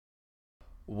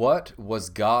What was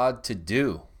God to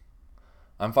do?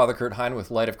 I'm Father Kurt Hein with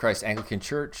Light of Christ Anglican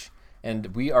Church,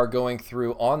 and we are going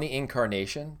through On the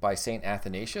Incarnation by St.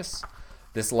 Athanasius.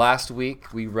 This last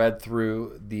week, we read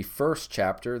through the first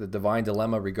chapter, the Divine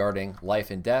Dilemma regarding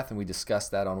life and death, and we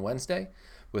discussed that on Wednesday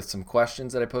with some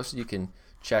questions that I posted. You can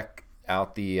check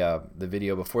out the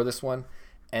video before this one.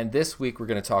 And this week, we're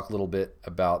going to talk a little bit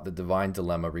about the Divine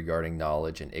Dilemma regarding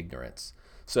knowledge and ignorance.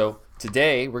 So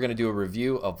today, we're going to do a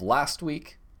review of last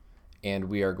week, and I'm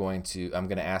going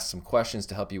to ask some questions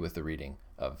to help you with the reading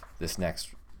of this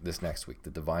next week, the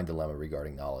Divine Dilemma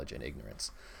regarding knowledge and ignorance.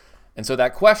 And so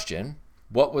that question,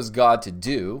 what was God to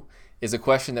do, is a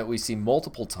question that we see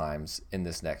multiple times in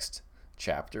this next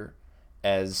chapter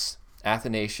as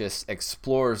Athanasius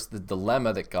explores the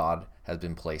dilemma that God has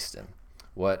been placed in.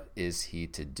 What is he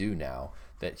to do now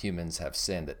that humans have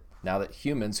sinned? That now that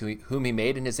humans, whom he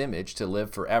made in his image to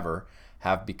live forever,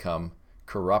 have become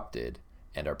corrupted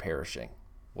and are perishing.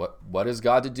 What is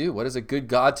God to do? What is a good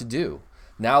God to do?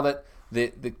 Now that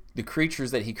the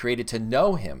creatures that he created to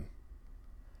know him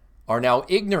are now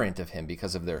ignorant of him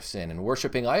because of their sin and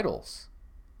worshiping idols.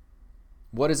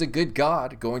 What is a good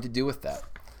God going to do with that?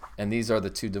 And these are the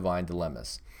two divine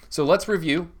dilemmas. So let's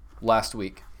review last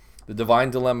week the divine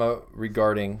dilemma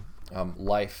regarding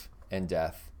life and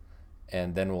death,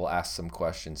 and then we'll ask some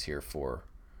questions here for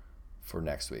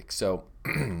next week. So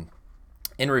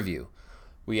in review,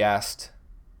 we asked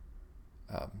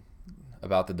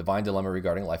about the divine dilemma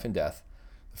regarding life and death.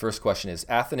 The first question is,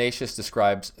 Athanasius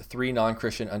describes three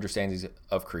non-Christian understandings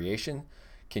of creation.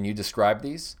 Can you describe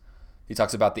these? He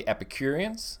talks about the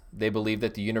Epicureans. They believe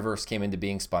that the universe came into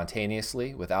being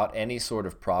spontaneously without any sort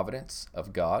of providence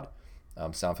of God.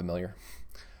 Sound familiar?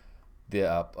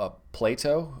 The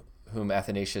Plato, whom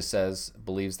Athanasius says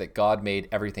believes that God made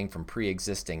everything from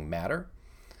pre-existing matter.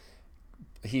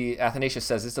 Athanasius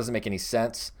says this doesn't make any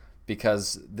sense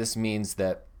because this means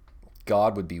that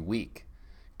God would be weak.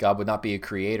 God would not be a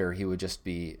creator. He would just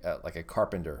be like a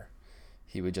carpenter.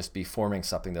 He would just be forming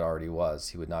something that already was.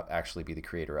 He would not actually be the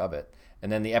creator of it.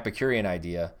 And then the Epicurean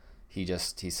idea, he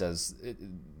says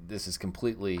this is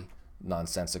completely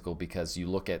nonsensical because you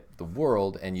look at the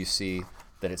world and you see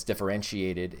that it's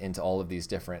differentiated into all of these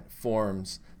different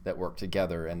forms that work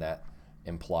together, and that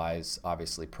implies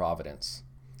obviously providence,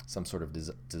 some sort of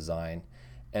design.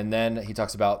 And then he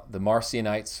talks about the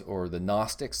Marcionites or the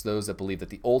Gnostics, those that believe that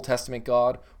the Old Testament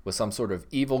God was some sort of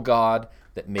evil God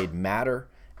that made matter,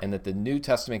 and that the New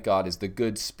Testament God is the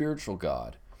good spiritual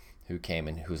God who came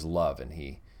and who's love. And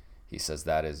he says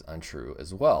that is untrue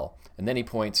as well. And then he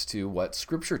points to what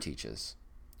Scripture teaches,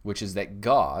 which is that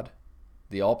God,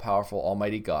 the all-powerful,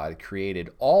 almighty God, created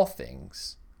all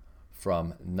things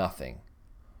from nothing,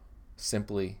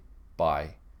 simply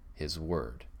by his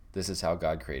word. This is how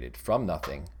God created, from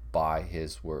nothing, by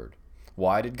his word.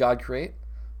 Why did God create?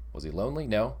 Was he lonely?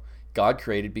 No. God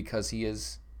created because he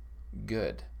is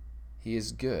good. He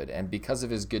is good. And because of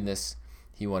his goodness,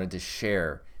 he wanted to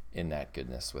share in that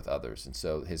goodness with others. And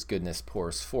so his goodness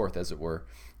pours forth, as it were,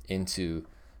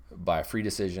 by a free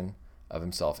decision of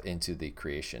himself, into the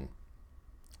creation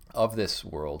of this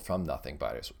world from nothing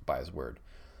by his word.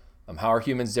 How are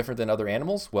humans different than other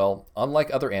animals? Well,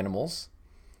 unlike other animals,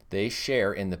 they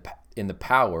share in the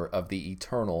power of the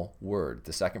eternal word,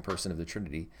 the second person of the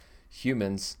Trinity.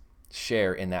 Humans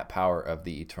share in that power of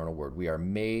the eternal word. We are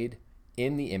made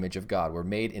in the image of God. We're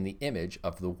made in the image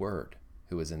of the Word,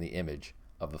 who is in the image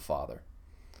of the Father.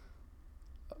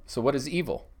 So what is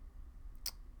evil?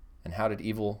 And how did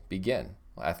evil begin?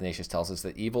 Well, Athanasius tells us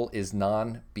that evil is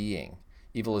non-being.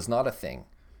 Evil is not a thing.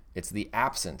 It's the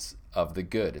absence of the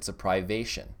good. It's a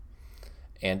privation.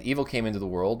 And evil came into the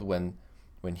world when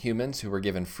humans who were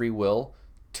given free will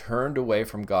turned away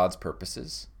from God's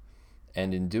purposes.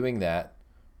 And in doing that,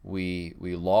 we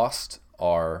lost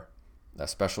our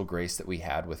special grace that we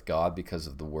had with God because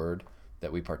of the word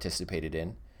that we participated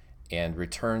in, and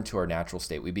returned to our natural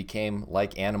state. We became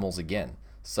like animals again,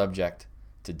 subject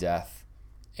to death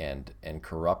and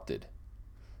corrupted.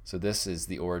 So this is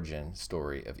the origin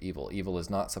story of evil. Evil is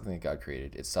not something that God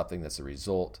created. It's something that's a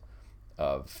result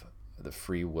of the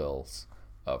free wills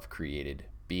of created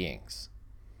beings.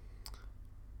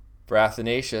 For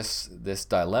Athanasius, this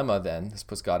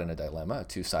puts God in a dilemma, a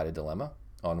two-sided dilemma.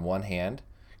 On one hand,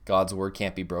 God's word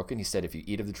can't be broken. He said, if you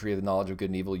eat of the tree of the knowledge of good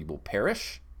and evil, you will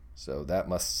perish. So that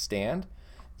must stand.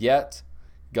 Yet,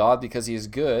 God, because he is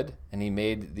good, and he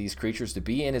made these creatures to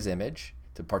be in his image,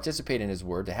 to participate in his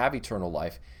word, to have eternal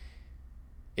life,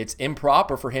 it's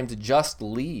improper for him to just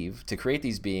leave, to create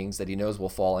these beings that he knows will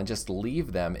fall, and just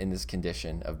leave them in this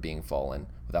condition of being fallen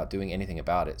without doing anything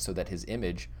about it, so that his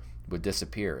image would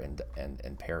disappear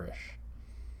and perish.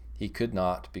 He could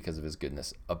not, because of his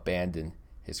goodness, abandon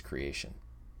his creation.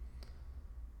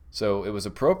 So it was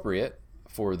appropriate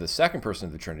for the second person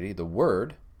of the Trinity, the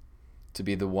Word, to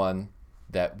be the one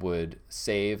that would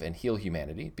save and heal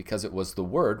humanity, because it was the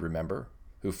Word, remember,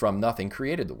 who from nothing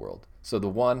created the world. So the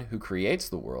one who creates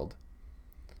the world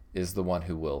is the one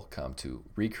who will come to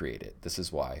recreate it. This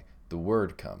is why the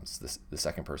Word comes, the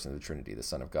second person of the Trinity, the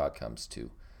Son of God, comes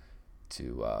to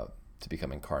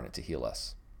become incarnate, to heal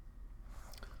us.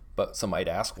 But some might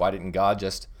ask, why didn't God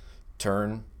just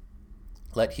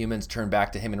let humans turn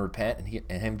back to him and repent,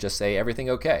 and him just say, everything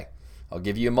okay? I'll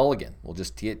give you a mulligan. We'll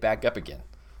just tee it back up again.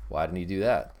 Why didn't he do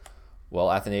that?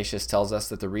 Well, Athanasius tells us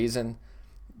that the reason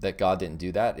that God didn't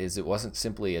do that is it wasn't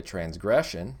simply a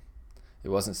transgression. It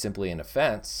wasn't simply an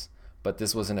offense, but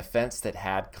this was an offense that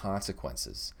had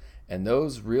consequences. And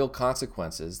those real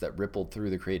consequences that rippled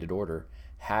through the created order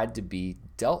had to be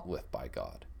dealt with by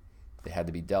God. They had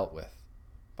to be dealt with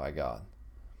by God.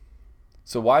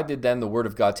 So why did then the Word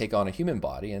of God take on a human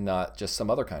body and not just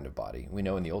some other kind of body? We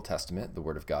know in the Old Testament, the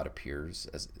Word of God appears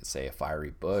as, say, a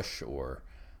fiery bush or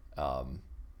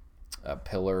a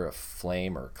pillar of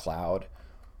flame or cloud.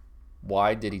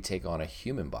 Why did he take on a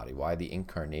human body? Why the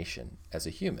incarnation as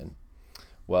a human?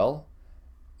 Well,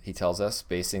 he tells us,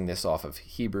 basing this off of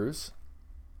Hebrews,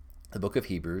 the book of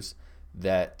Hebrews,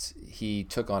 that he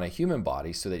took on a human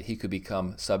body so that he could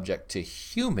become subject to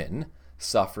human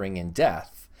suffering and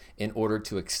death in order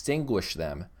to extinguish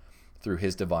them through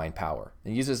his divine power.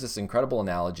 And he uses this incredible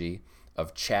analogy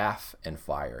of chaff and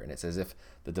fire. And it's as if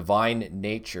the divine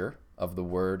nature of the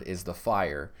Word is the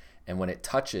fire, and when it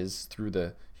touches through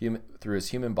his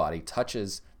human body,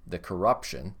 touches the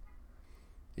corruption,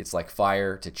 it's like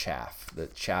fire to chaff. The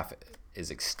chaff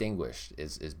is extinguished,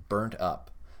 is burnt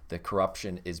up. The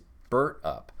corruption is burnt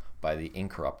up by the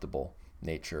incorruptible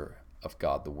nature of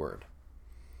God the Word.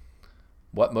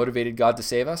 What motivated God to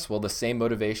save us? Well, the same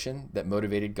motivation that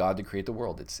motivated God to create the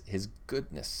world. It's his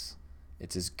goodness.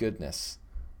 It's his goodness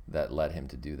that led him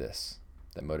to do this,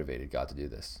 that motivated God to do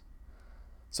this.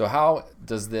 So how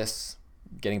does this,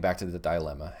 getting back to the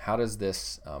dilemma, how does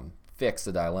this fix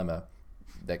the dilemma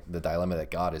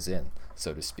that God is in,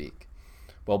 so to speak?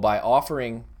 Well, by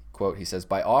offering, quote, he says,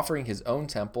 by offering his own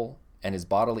temple and his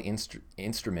bodily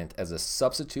instrument as a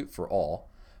substitute for all,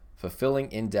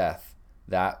 fulfilling in death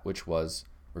that which was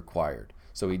required.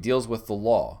 So he deals with the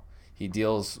law. He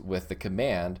deals with the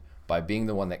command by being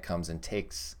the one that comes and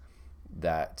takes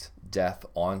that death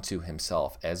onto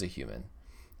himself as a human.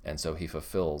 And so he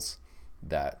fulfills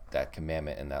that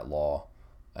commandment and that law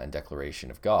and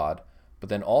declaration of God. But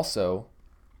then also,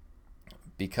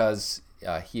 because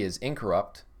he is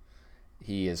incorrupt,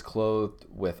 he is clothed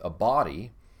with a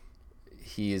body,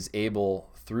 he is able,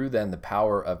 through then the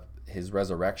power of his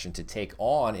resurrection, to take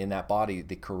on in that body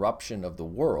the corruption of the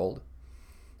world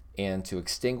and to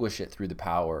extinguish it through the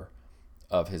power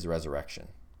of his resurrection.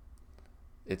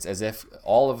 It's as if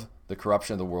all of the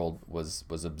corruption of the world was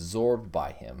absorbed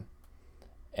by him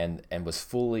and was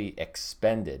fully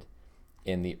expended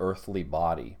in the earthly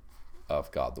body of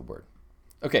God the Word.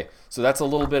 Okay, so that's a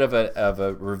little bit of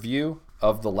a review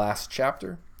of the last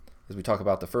chapter as we talk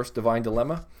about the first divine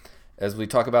dilemma. As we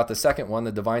talk about the second one,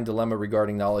 the divine dilemma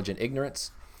regarding knowledge and ignorance,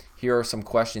 here are some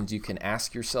questions you can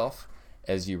ask yourself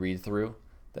as you read through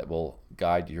that will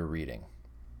guide your reading.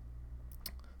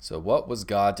 So what was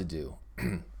God to do?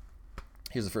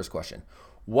 Here's the first question.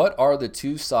 What are the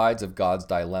two sides of God's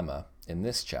dilemma in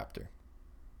this chapter?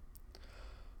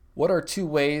 What are two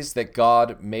ways that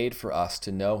God made for us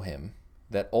to know him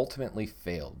that ultimately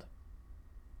failed?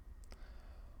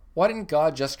 Why didn't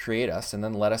God just create us and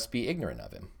then let us be ignorant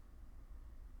of him?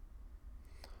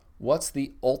 What's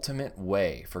the ultimate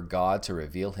way for God to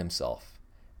reveal himself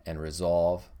and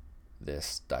resolve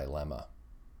this dilemma?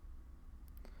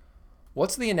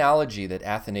 What's the analogy that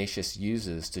Athanasius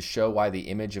uses to show why the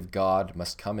image of God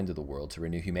must come into the world to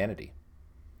renew humanity?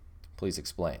 Please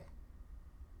explain.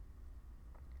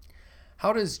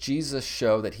 How does Jesus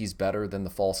show that he's better than the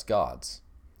false gods?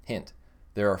 Hint,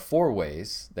 there are 4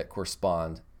 ways that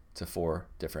correspond to 4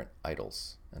 different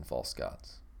idols and false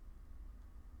gods.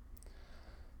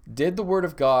 Did the Word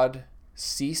of God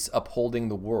cease upholding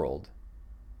the world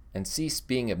and cease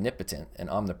being omnipotent and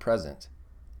omnipresent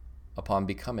upon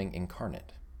becoming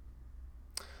incarnate?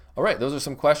 All right, those are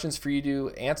some questions for you to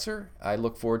answer. I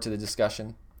look forward to the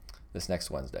discussion this next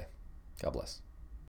Wednesday. God bless.